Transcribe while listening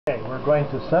Okay, we're going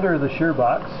to center the shear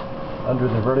box under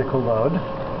the vertical load,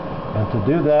 and to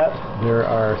do that there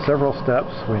are several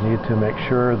steps. We need to make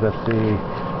sure that the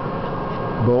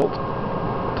bolt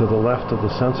to the left of the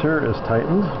sensor is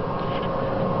tightened,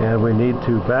 and we need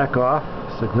to back off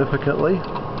significantly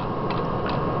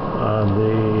on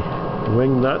the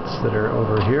wing nuts that are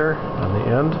over here on the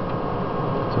end,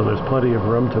 so there's plenty of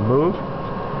room to move.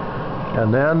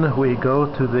 And then we go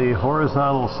to the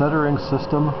horizontal centering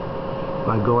system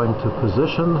by going to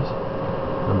positions.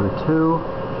 Number 2,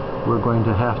 we're going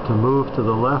to have to move to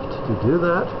the left to do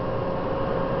that.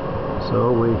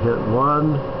 So we hit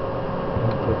 1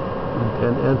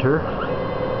 and enter,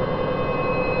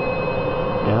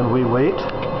 and we wait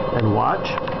and watch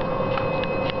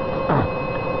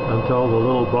until the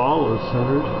little ball is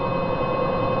centered.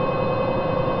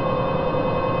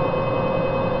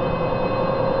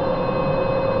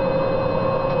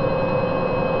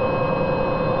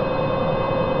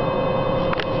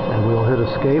 We'll hit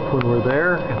escape when we're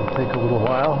there. It'll take a little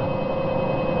while.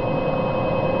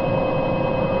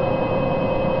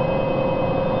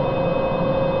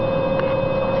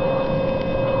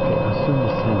 Okay, as soon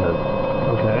as centered.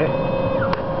 Okay,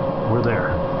 we're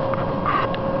there.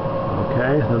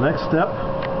 Okay, the next step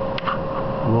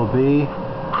will be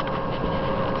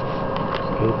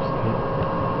escape.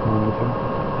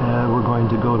 And we're going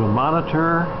to go to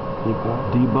monitor,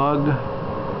 debug.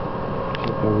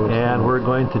 And we're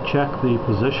going to check the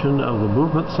position of the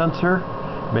movement sensor,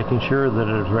 making sure that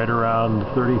it is right around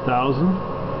 30,000.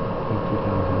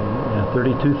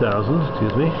 32,000,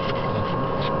 excuse me.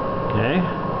 Okay.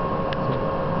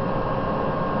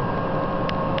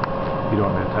 You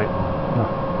don't want me to tighten. No.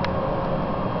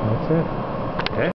 That's it.